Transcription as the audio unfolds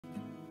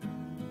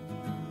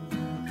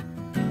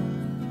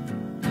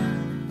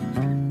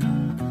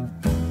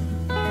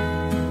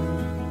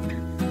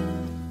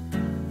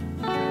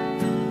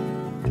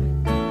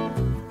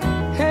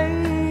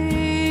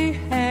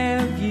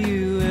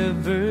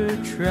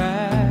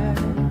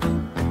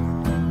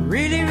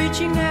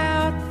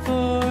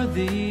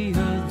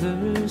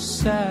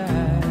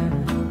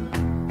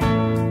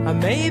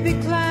maybe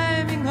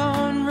climbing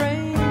on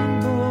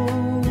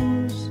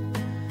rainbows,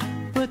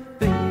 but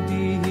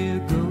baby,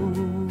 here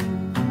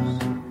goes.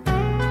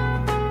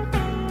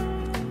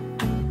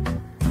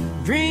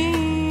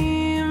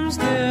 Dreams,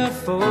 they're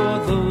for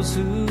those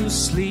who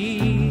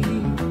sleep.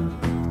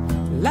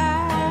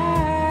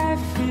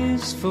 Life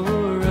is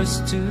for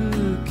us to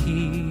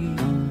keep.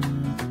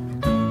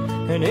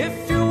 And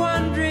if you're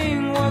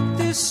wondering what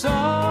this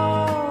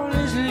all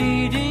is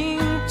leading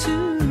to,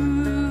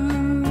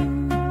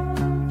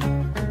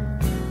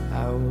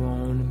 I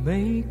wanna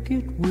make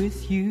it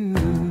with you.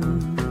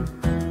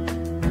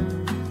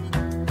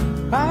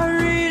 I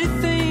really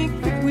think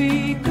that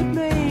we could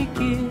make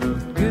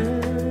it,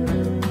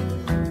 girl.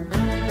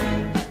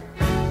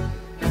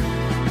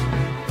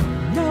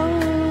 No,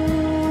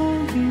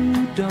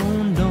 you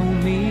don't know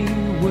me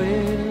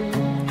well,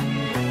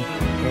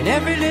 and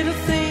every little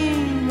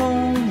thing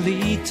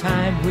only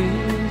time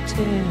will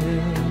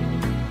tell.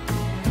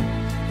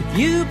 If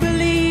you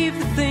believe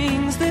the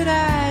things that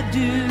I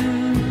do,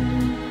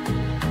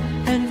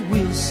 and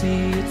we'll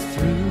see it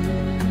through.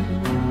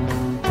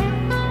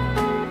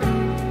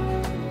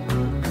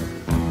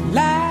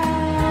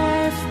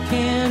 Life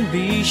can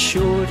be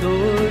short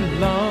or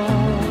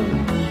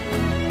long.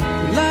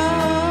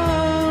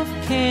 Love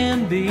can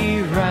be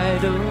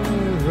right or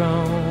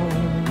wrong.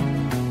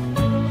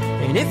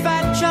 And if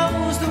I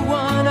chose the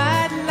one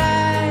I'd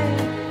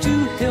like to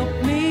help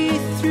me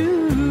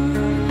through,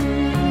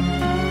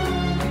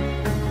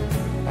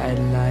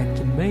 I'd like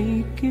to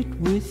make it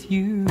with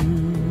you.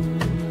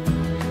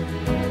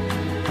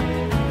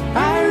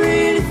 I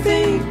really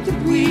think that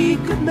we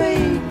could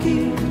make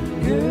it,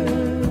 girl.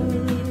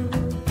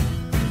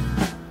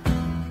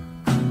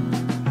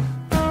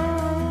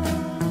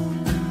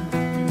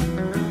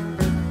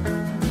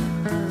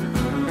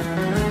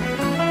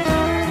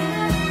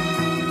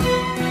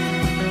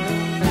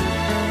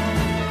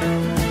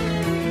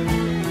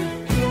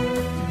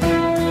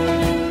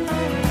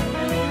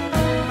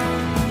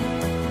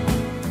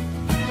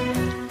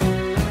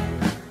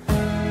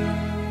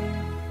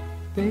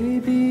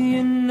 Baby,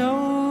 you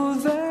know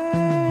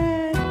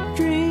that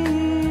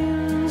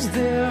dreams,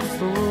 they're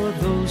for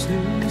those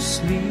who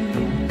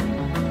sleep.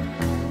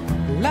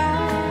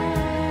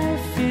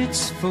 Life,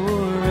 it's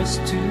for us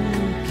to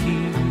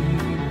keep.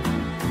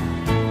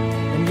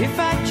 And if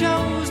I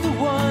chose the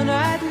one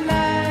I'd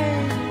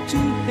like to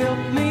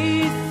help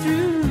me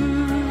through,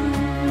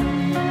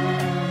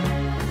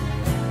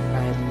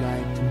 I'd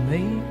like to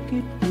make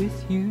it with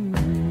you.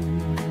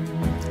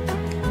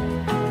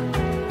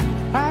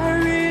 I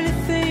really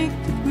think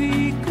that we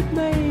could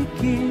make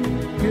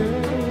it,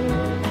 girl.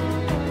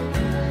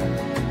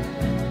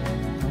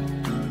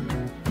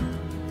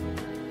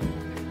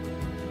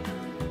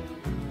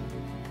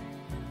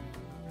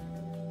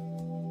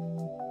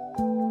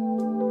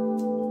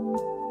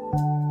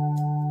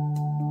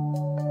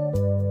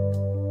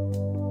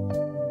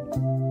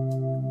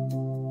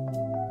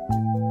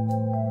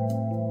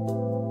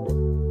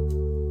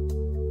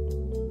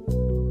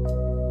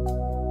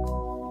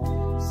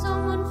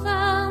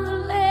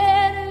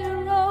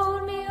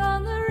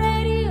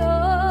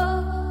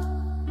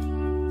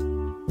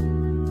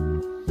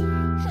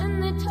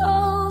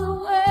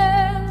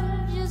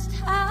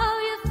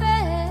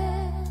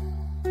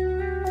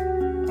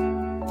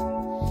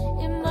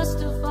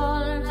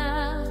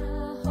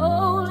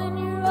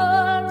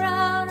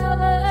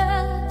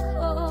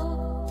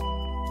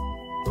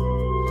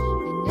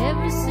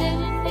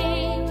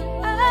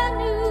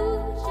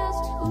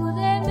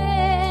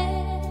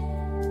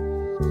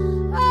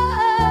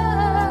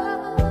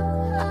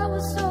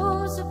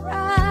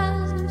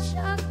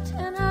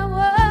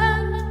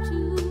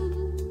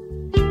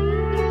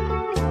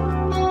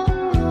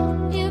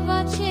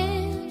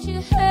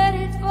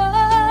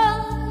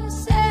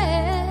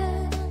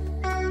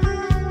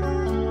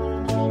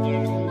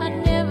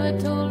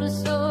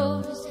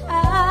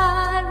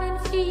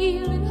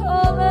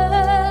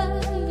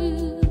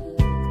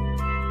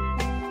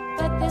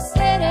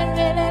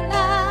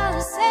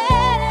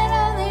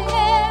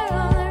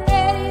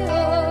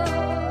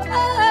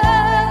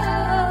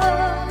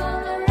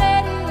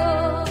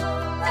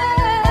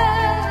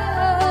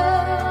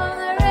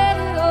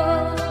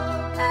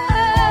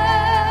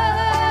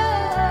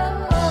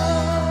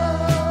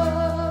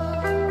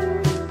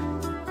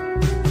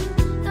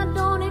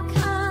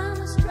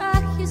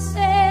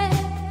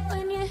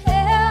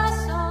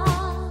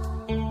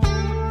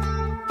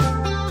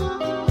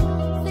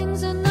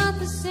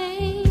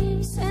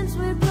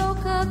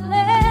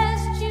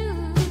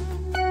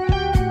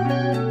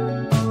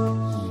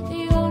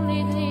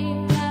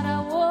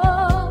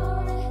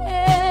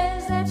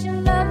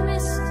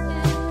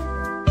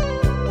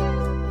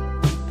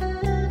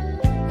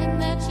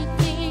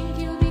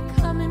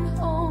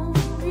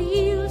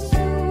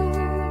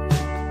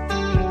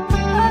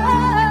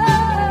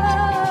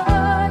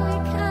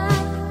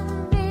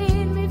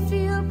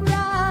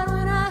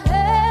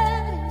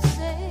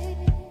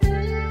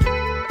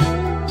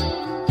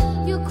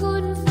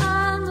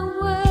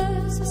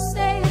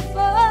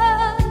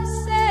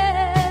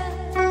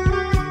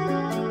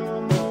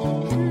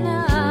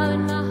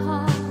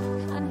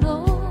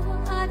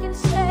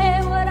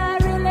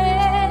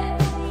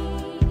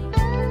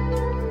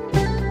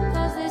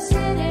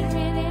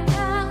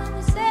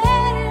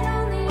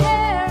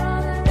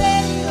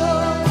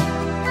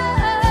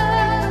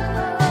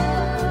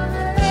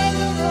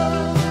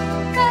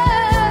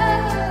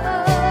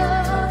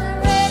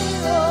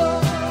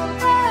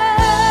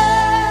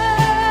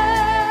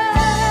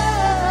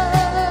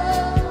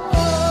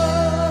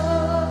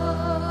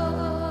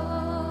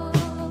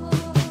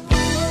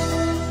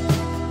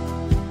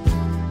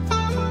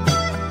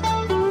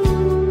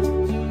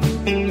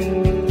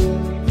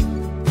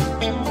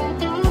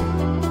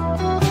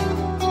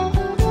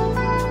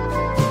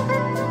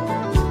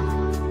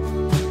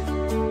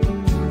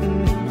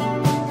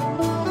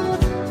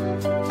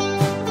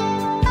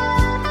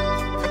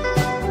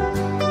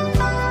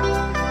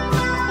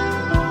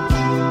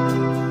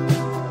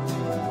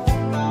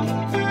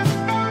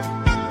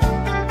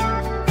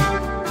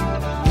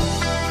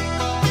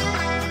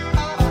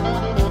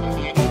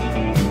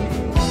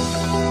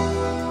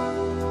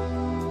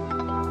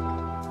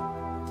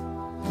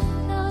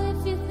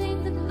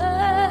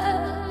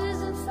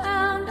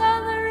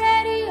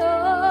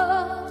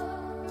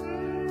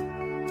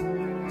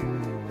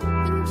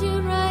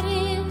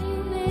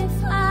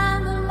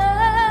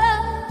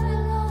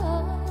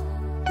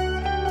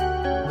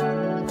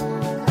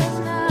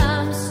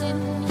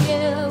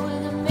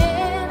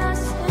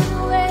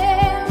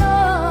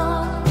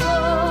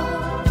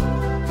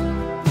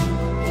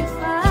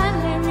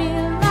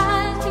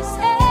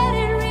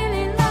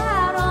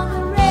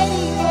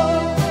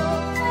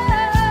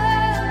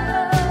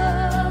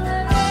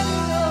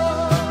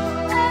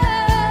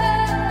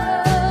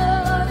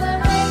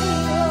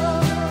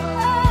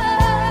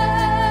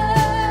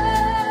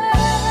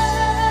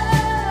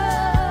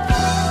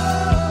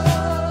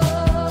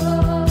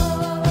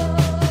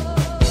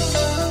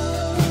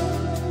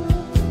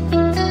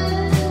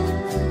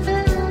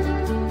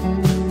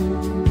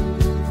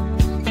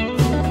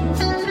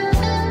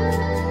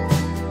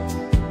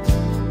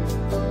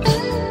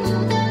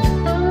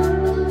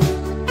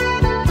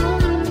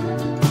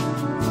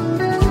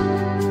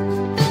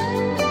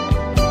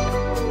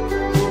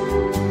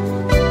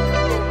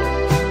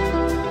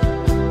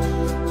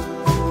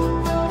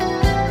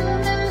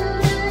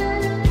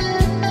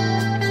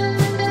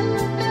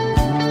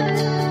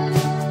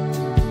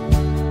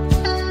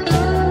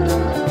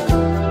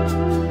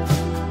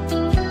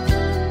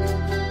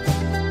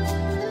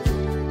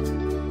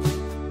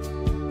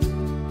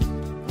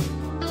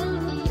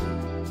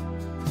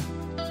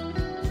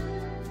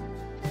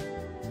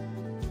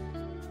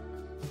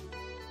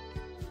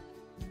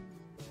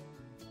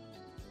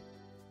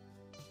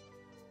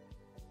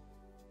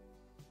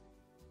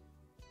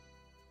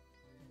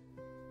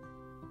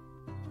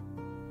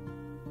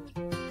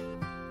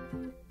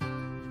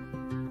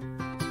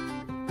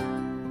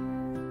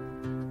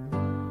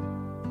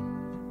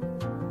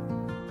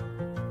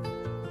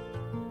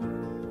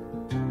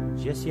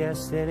 Just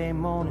yesterday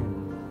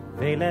morning,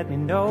 they let me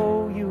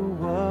know you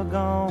were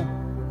gone.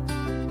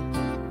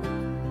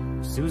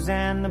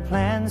 Suzanne, the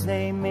plans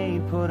they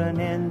made put an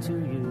end to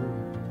you.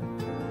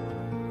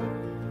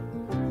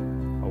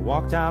 I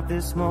walked out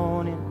this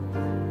morning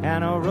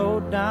and I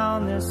wrote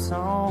down this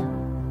song.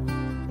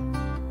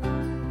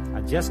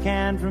 I just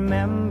can't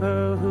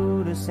remember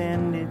who to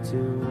send it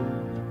to.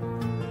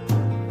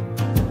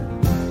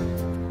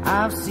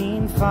 I've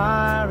seen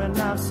fire and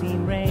I've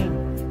seen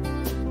rain.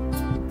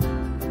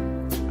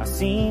 I've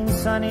seen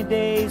sunny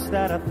days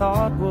that I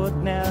thought would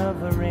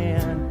never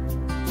end.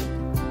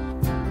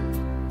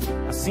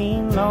 I've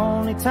seen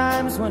lonely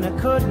times when I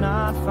could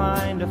not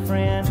find a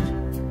friend.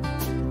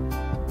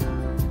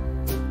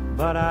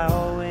 But I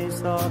always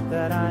thought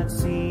that I'd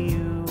see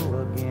you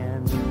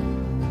again.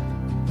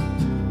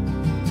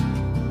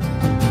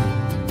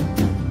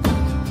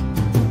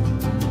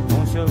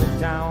 Won't you look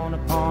down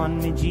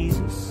upon me,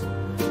 Jesus?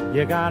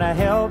 You gotta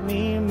help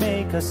me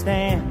make a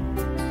stand.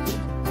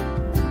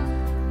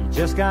 You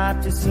just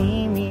got to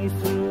see me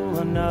through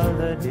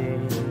another day.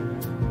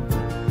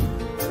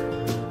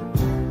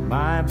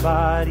 My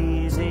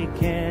body's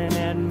aching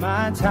and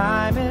my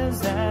time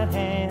is at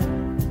hand.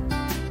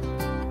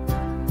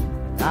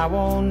 I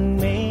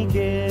won't make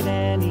it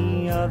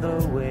any other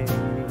way.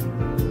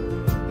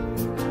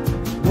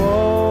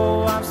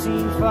 Whoa, I've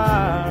seen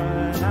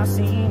fire and I've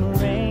seen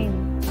rain.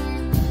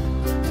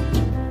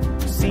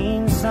 I've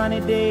seen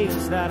sunny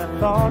days that I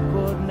thought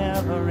would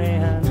never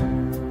end.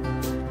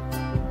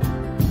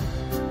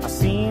 I've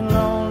seen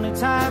lonely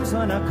times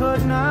when I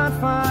could not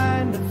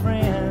find a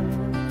friend.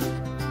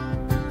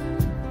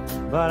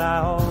 But I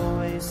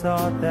always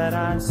thought that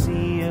I'd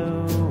see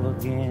you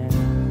again.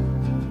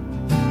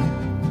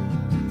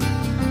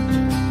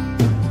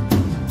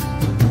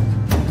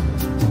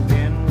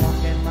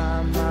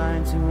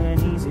 To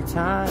an easy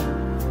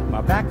time,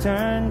 my back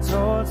turned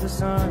towards the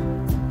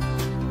sun.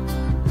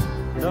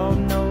 Lord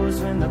knows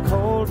when the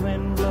cold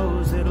wind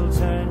blows, it'll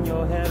turn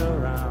your head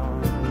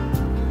around.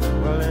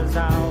 Well, there's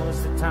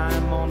hours of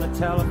time on the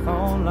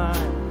telephone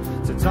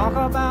line to talk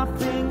about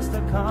things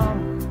to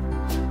come.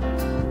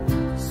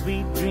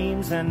 Sweet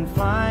dreams and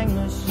flying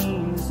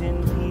machines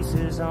in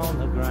pieces on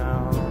the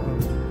ground.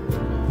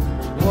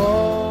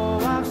 Whoa,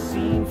 I've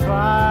seen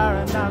fire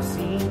and I've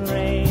seen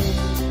rain.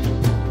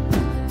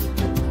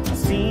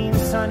 Seen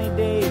sunny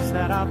days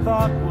that I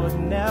thought would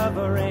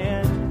never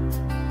end.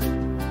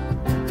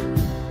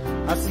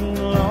 I've seen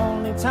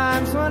lonely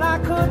times when I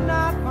could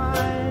not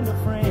find a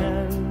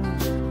friend.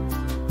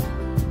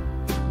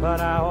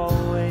 But I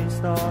always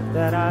thought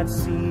that I'd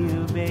see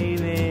you,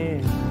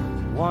 baby,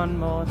 one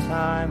more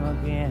time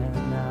again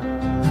now.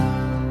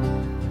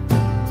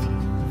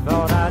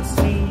 Thought I'd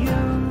see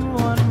you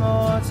one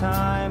more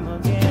time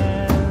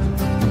again.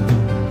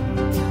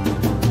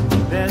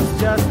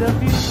 There's just a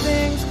few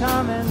things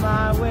coming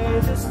my way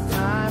this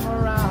time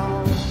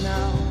around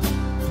now.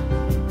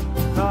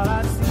 Thought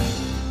I'd see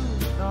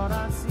you, thought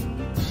I'd see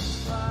you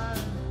far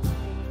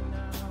away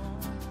now.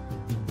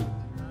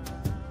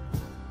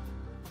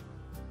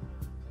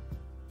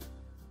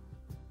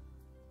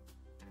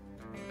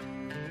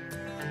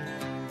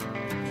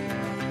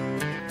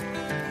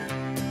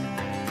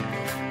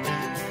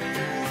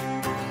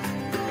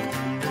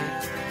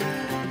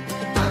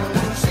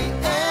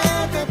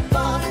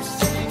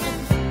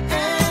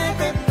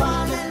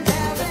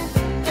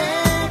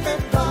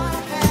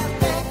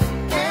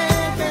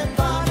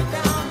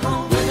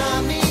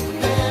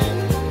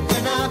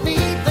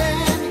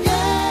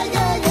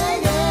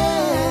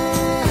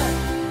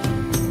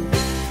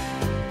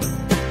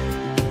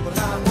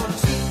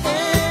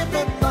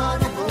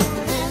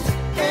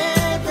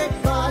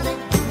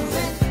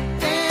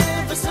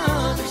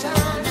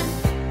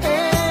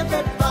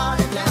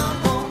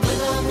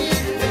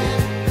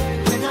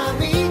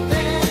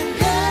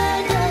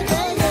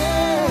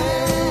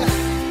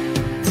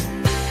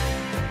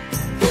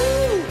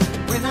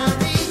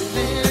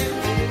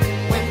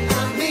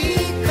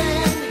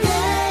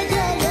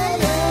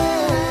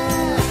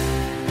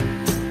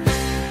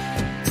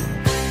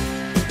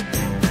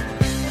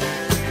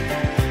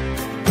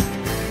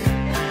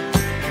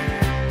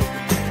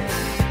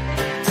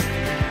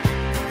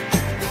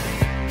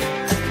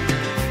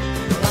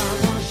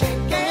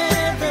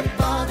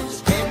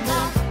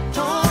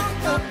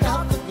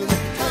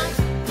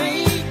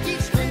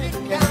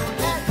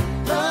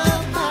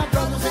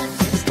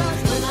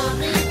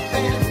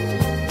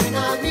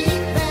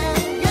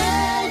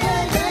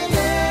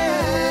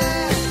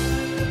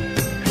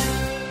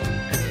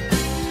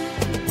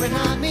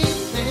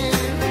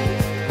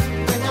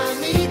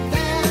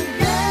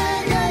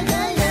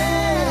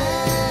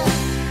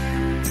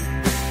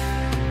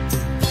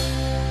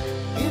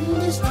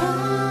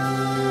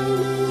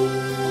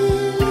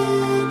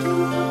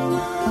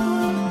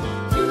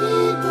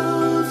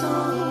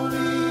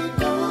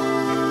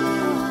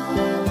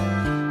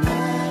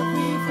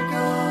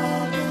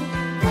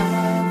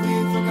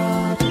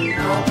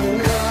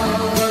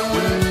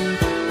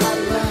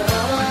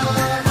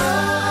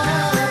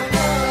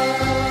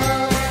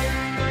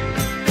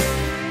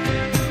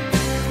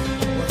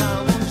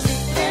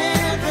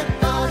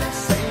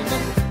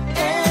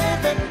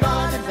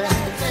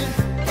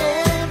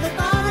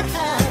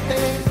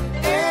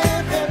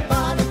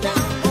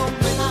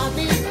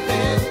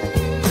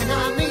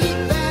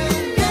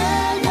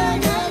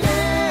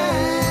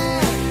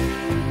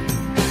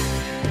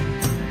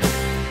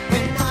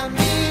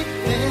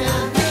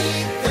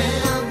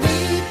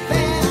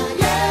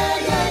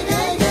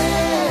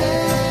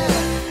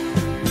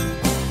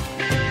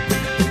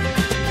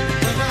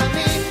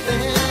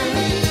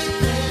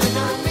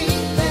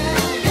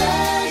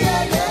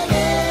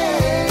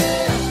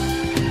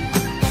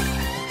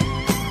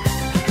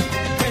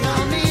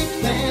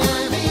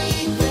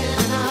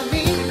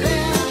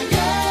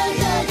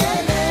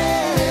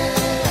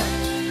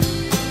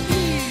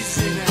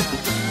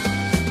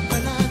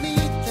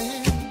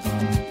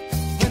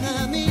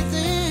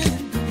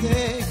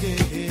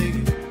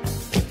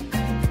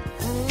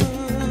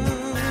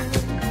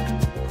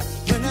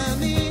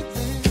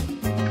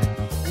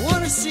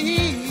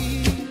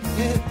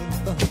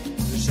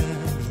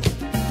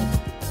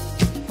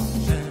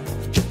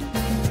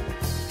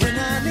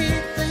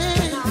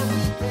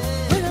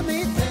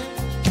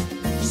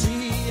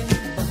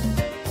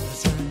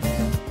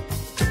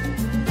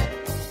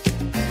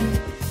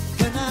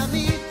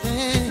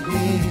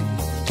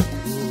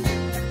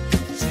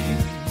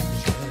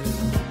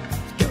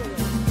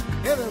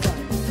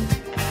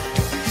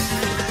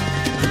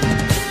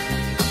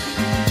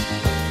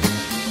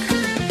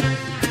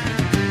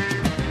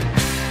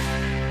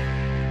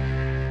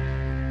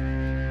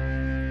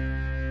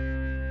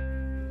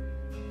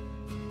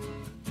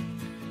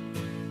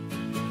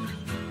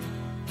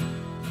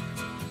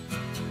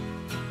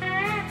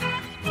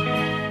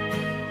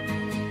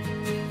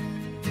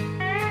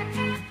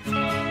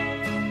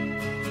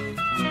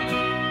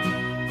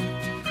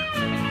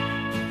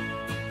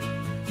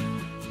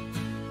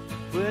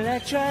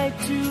 tried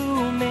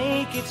to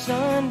make it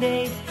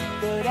Sunday,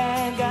 but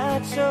I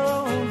got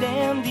so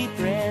damn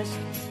depressed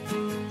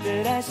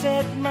that I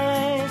set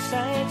my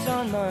sights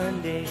on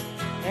Monday,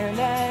 and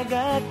I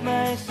got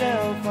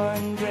myself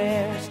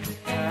undressed.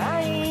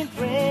 I ain't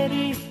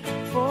ready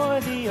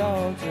for the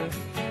altar,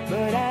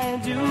 but I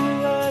do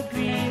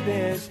agree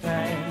there's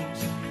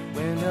times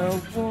when a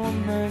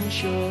woman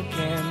sure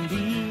can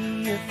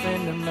be a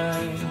friend of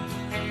mine.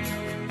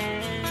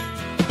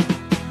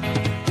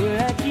 But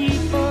I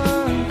keep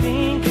on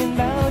thinking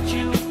about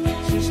you,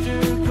 sister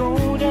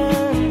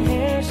golden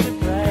hair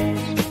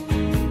surprise,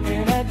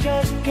 and I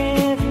just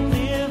can't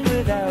live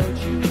without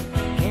you.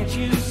 Can't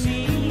you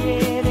see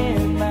it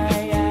in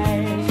my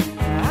eyes?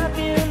 I've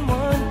been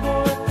one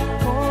poor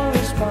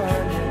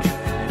correspondent,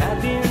 and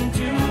I've been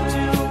too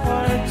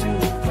hard to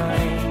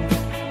find,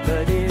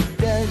 but it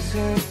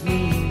doesn't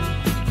mean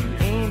you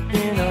ain't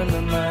been on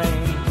my mind.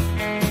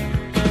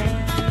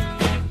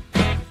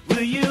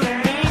 Will you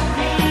meet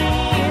me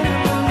in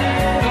the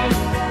middle?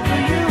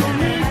 Will you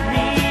meet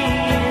me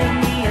in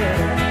the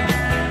air?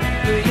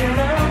 Will you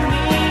love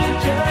me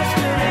just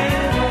a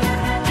little,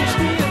 just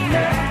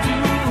enough to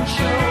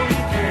show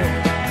you care?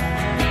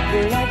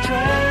 Will I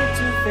try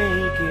to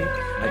fake it?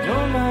 I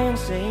don't mind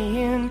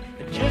saying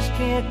I just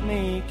can't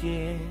make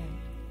it.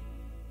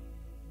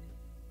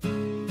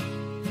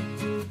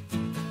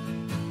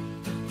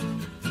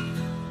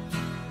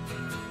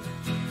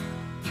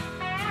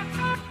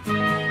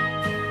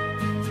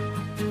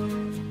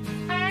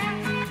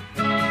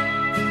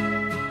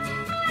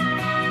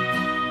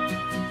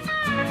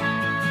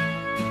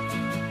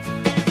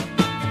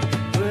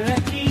 But I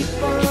keep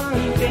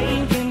on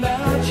thinking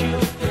about you,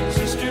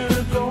 sister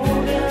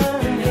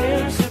golden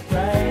hair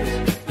surprise,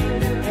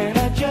 and I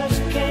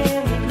just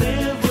can't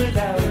live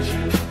without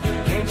you.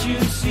 Can't you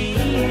see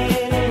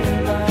it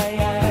in my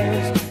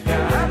eyes?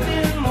 Now I've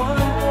been one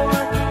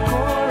more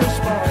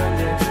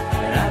correspondent,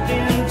 and I've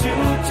been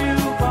too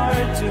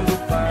hard to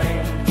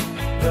find,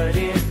 but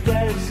it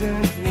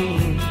doesn't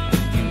mean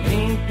you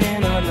ain't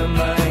been on the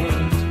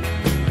mind.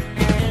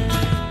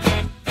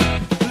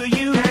 Will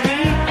you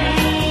meet me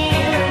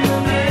in the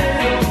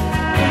middle?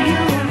 Will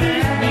you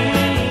meet me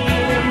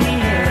in the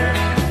air?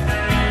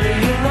 Will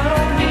you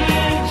love me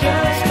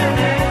just a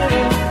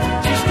little,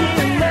 just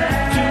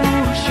enough to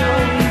show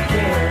you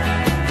care?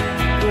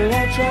 Will I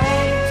try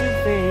to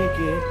fake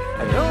it?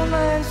 I don't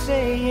mind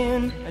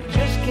saying I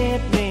just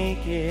can't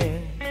make it.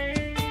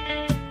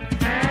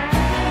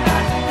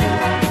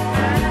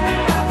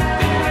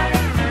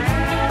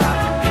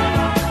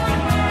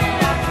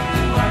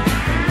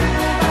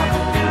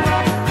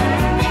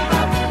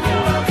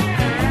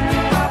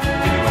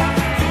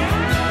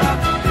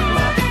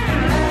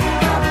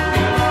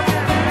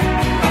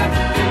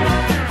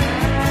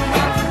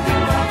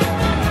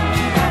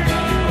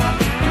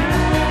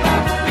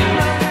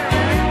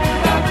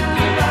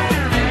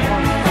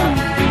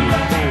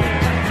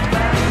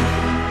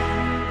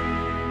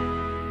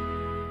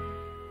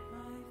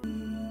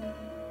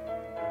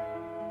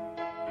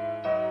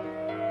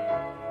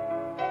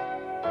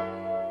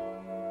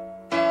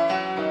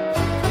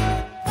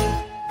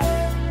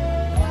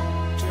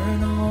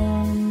 Turn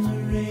on the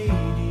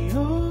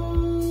radio,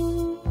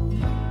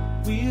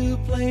 we'll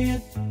play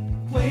it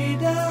way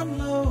down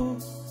low.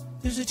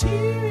 There's a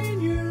tear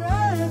in your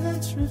eye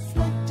that's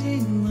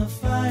reflecting the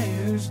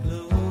fire's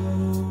glow.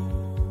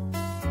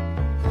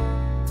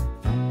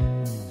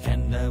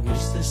 And I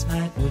wish this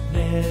night would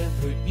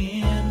never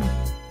end.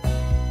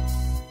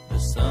 The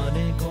sun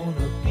ain't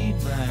gonna be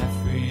my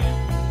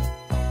friend.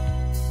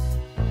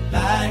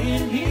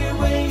 Lying here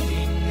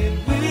waiting and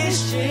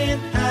wishing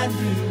I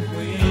knew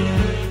when.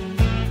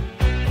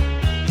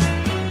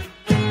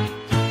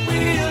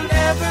 We'll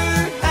never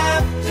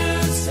have to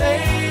say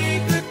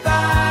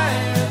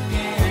goodbye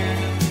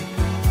again.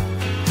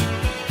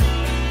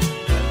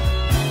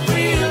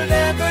 We'll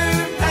never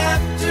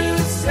have to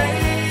say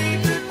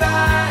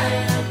goodbye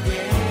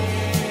again.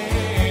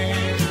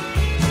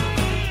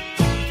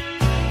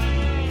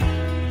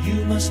 You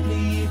must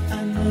leave, I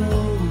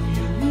know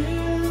you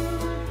will.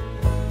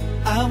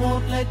 I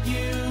won't let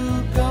you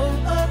go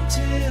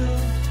until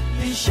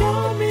you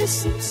show me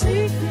some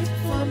secret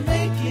for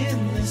making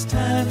this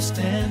time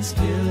stand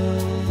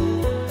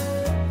still.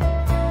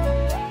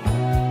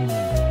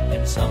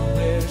 And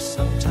somewhere,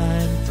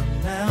 sometime from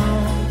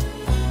now,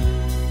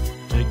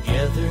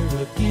 together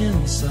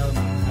again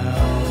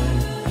somehow,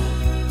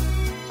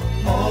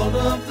 all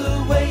of the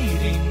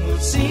waiting will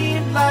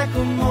seem like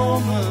a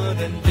moment,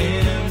 and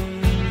then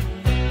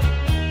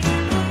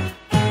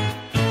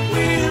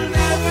we'll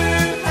never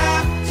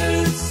have to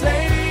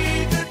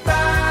say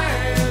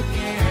goodbye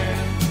again.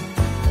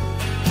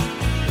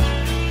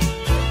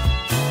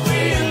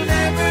 We'll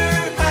never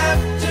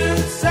have to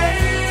say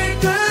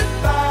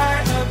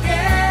goodbye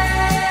again.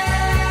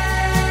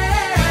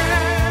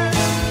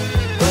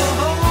 The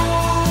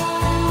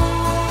whole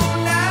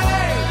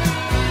night,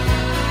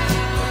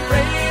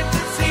 afraid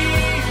to see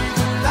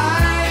the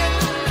light,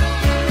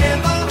 and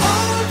the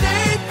whole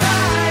day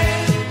crying.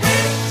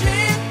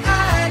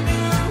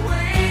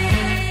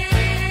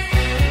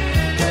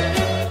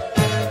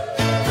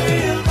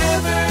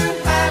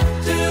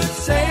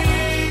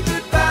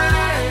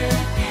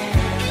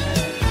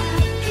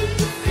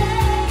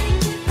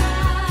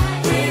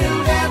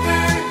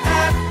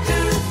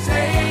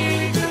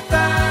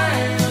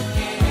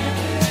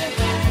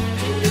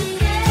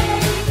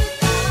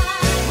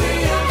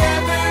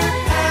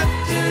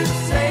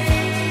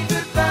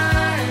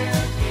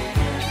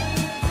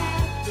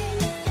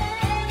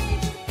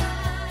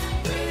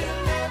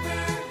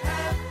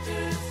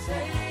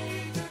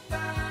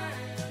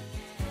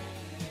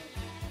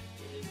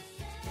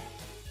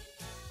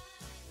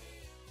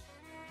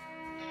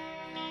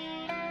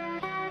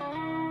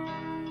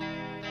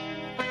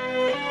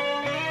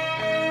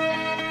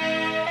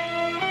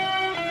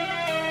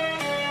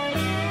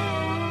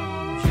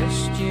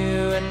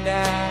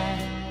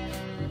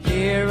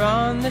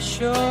 the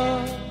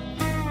shore,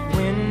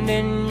 wind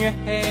in your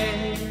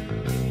hair,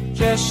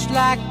 just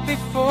like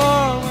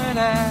before when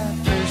I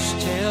first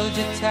held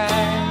you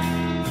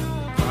tight.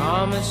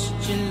 Promised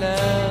you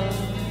love,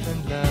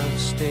 and love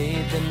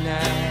stayed the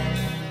night.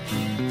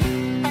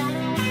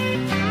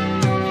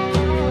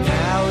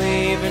 Now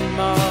even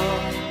more,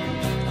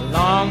 I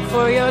long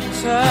for your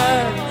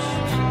touch.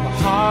 My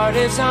heart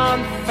is on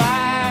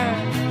fire,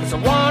 'cause I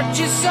want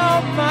you so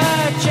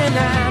much. And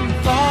I'm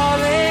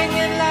falling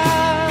in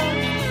love,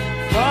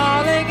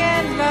 falling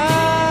in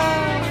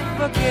love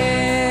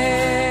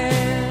again.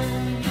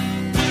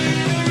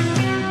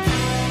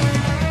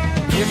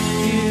 If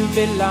you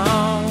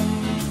belong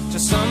to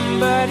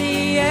somebody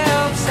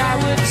else, I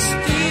would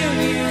steal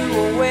you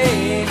away,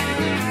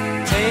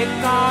 take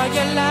all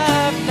your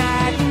love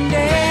night and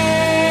day,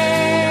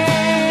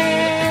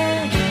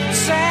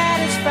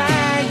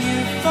 satisfy you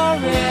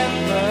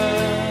forever.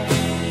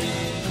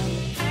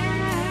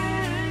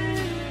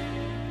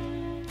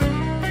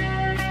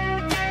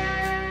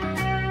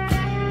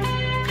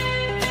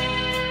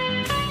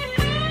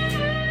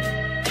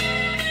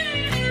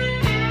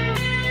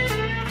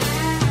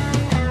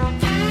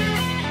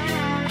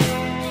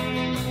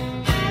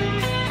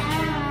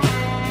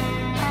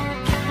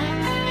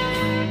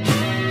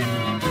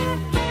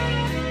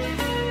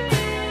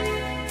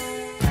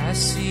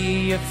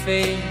 Your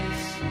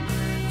face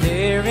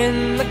there in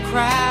the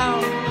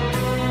crowd,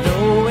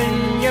 knowing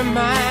you're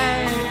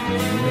mine,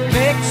 it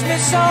makes me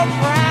so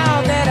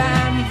proud that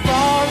I'm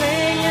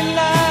falling in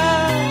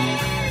love,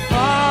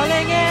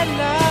 falling in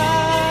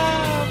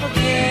love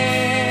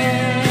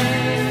again.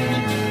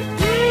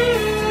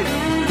 Ooh,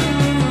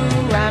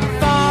 I'm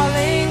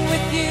falling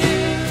with you,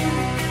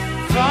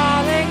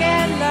 falling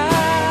in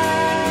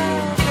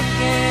love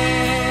again.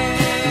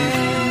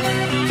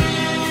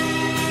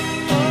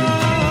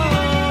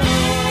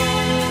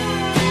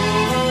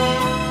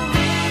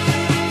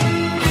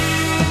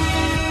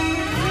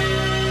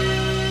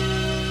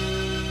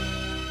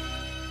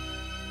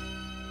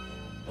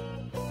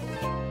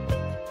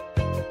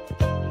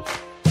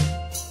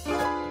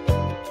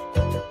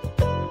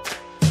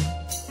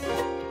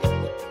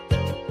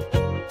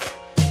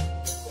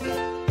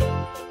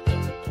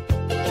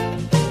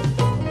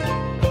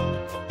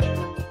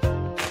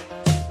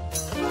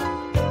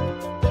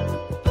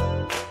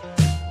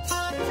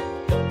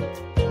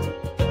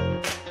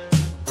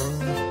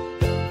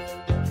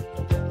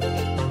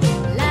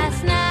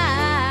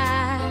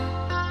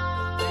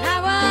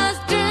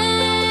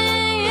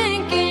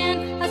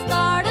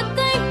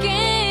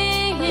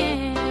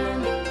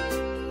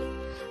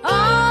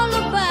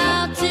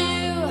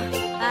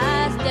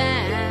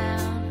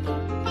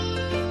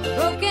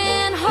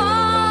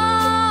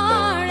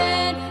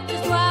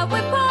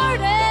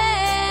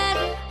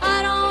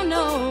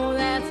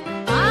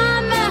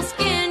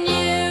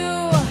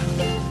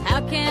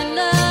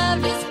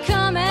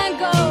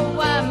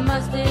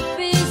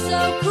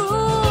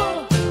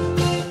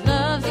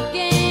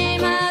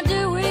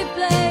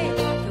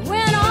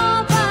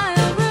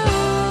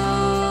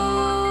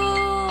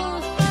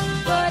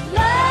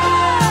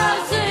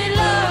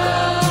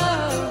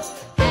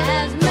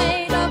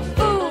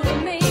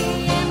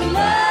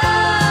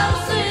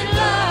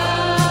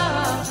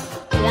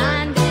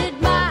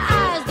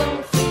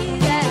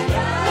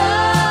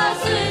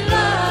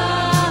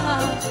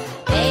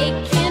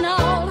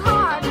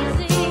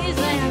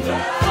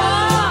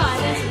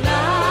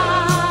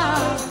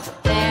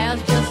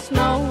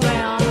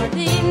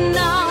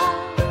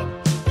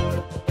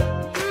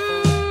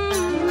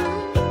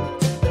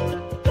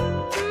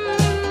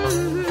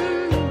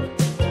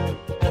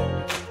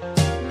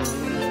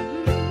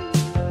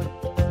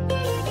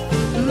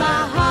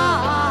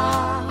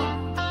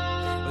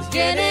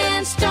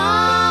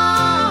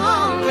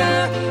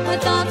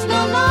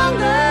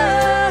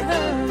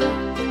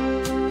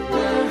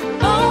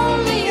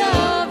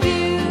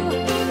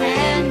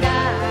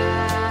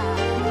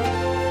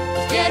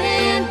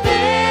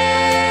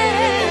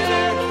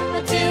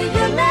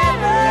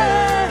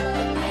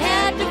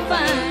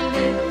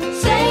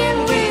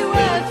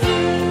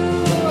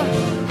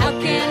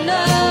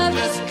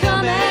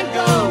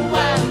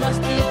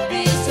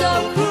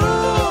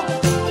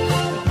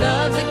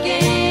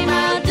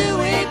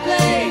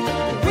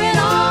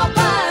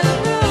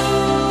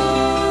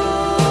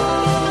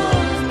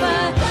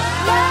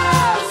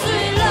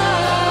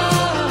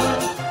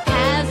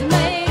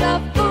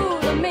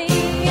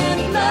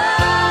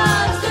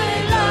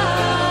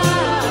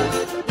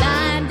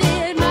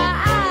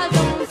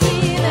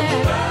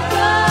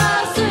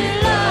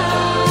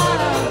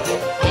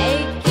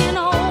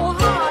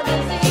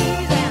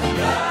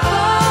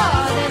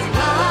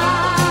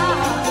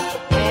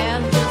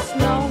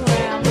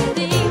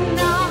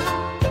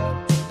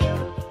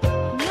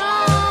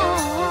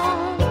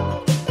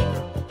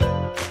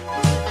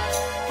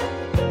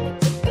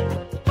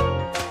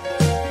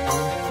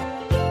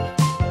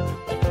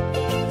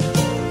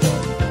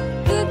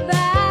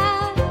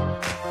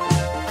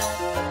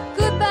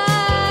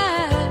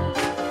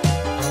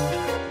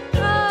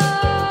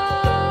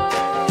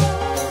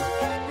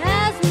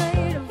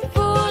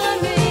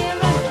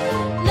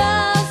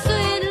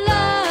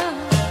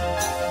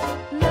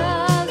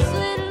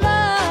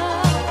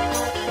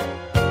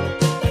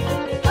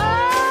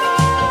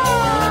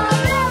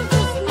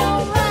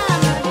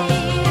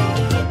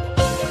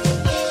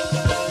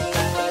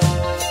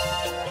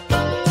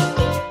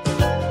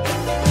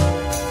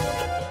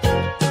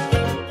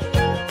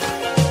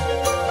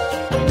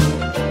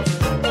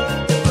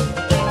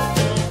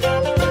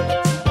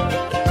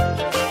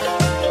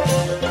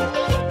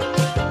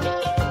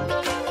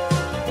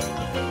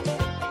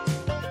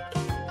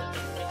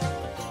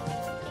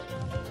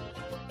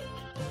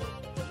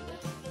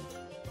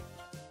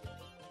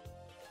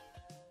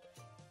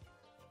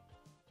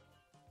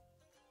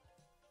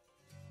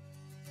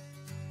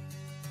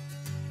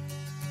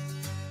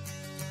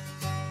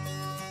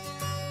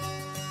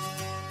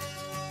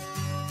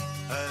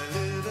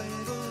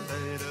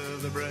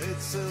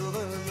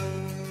 silver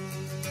moon.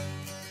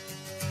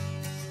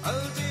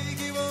 I'll take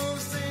you on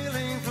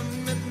sailing from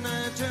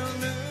midnight till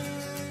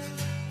noon.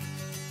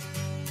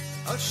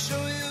 I'll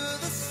show you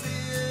the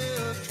sea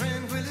of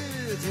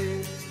tranquility.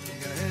 You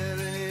can have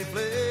any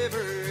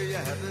flavor you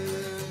happen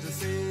to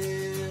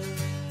see.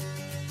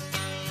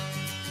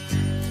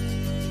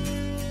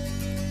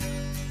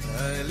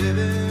 I live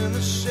in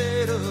the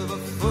shade of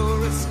a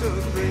forest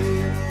of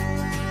green,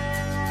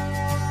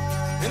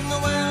 in the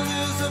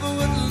wildest of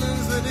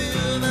woodlands that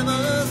you've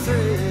ever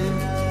seen.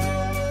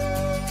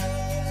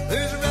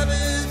 There's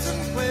rabbits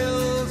and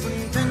quails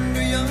and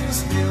tender young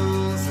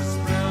snails, as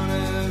brown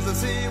as the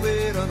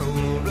seaweed on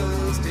old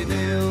rusty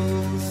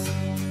nails.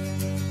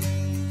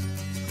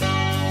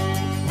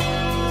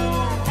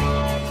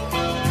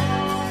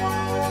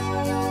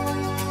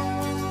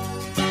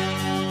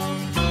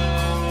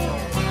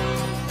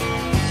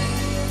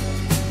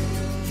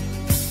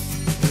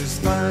 There's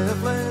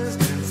fireflies